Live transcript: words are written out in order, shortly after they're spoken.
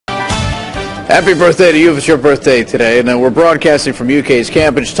Happy birthday to you if it's your birthday today. And we're broadcasting from UK's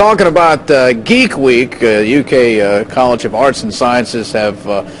campus, talking about Geek Week. UK College of Arts and Sciences have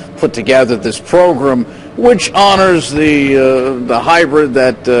put together this program which honors the hybrid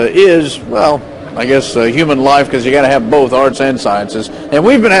that is, well, I guess human life, because you got to have both arts and sciences. And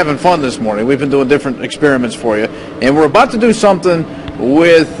we've been having fun this morning. We've been doing different experiments for you. And we're about to do something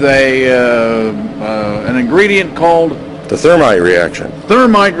with an ingredient called the thermite reaction.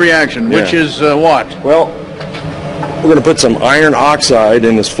 Thermite reaction, which is what? Well, we're going to put some iron oxide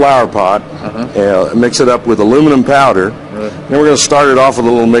in this flower pot, mix it up with aluminum powder. Then we're going to start it off with a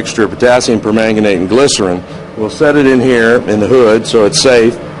little mixture of potassium permanganate and glycerin. We'll set it in here in the hood so it's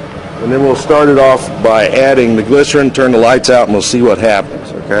safe. And then we'll start it off by adding the glycerin, turn the lights out, and we'll see what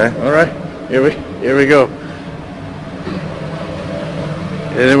happens, okay? All right, here we go.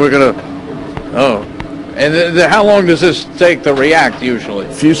 And then we're going to, and how long does this take to react usually?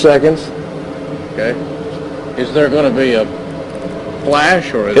 A few seconds. Okay. Is there going to be a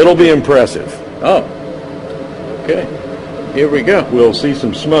flash or? It'll be impressive. Oh, okay. Here we go. We'll see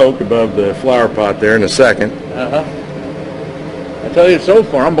some smoke above the flower pot there in a second. I tell you, so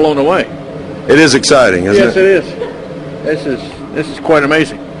far I'm blown away. It is exciting, isn't it? Yes, it is. This is quite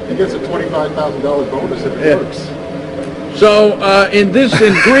amazing. He gets a $25,000 bonus if it works. So, in this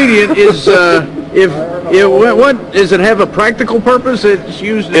ingredient is what does it have a practical purpose? It's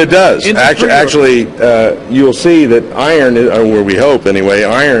used. It does. Actually, you'll see that iron, or we hope anyway,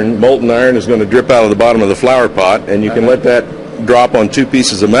 molten iron is going to drip out of the bottom of the flower pot, and you can let that drop on two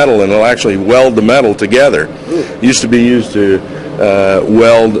pieces of metal, and it'll actually weld the metal together. It used to be used to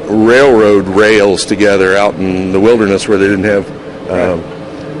weld railroad rails together out in the wilderness where they didn't have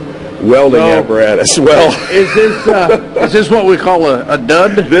welding apparatus. Well, is this what we call a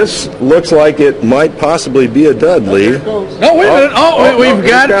dud? This looks like it might possibly be a dud, Lee. No, wait a minute. We've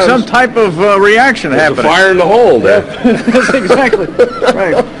got some type of reaction happening. Fire in the hole there. That's exactly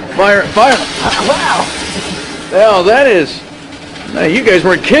right. Fire. Wow. Now that is. Now, you guys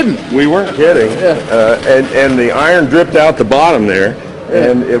weren't kidding. We weren't kidding. And the iron dripped out the bottom there.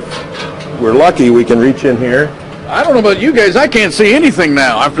 And if we're lucky, we can reach in here. I don't know about you guys. I can't see anything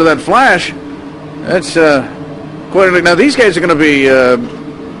now after that flash. That's quite a... Now, these guys are going to be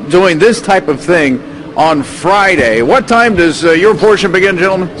doing this type of thing on Friday. What time does your portion begin,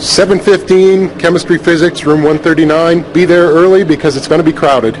 gentlemen? 7:15, chemistry, physics, room 139. Be there early because it's going to be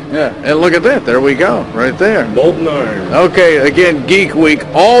crowded. Yeah, and look at that. There we go, right there. Molten iron. Okay, again, Geek Week,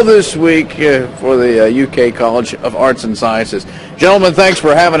 all this week for the UK College of Arts and Sciences. Gentlemen, thanks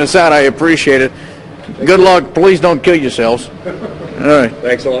for having us out. I appreciate it. Good luck. Please don't kill yourselves. All right.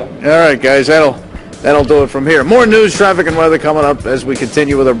 Thanks a lot. All right, guys. That'll do it from here. More news, traffic, and weather coming up as we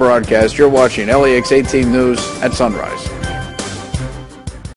continue with our broadcast. You're watching LEX 18 News at sunrise.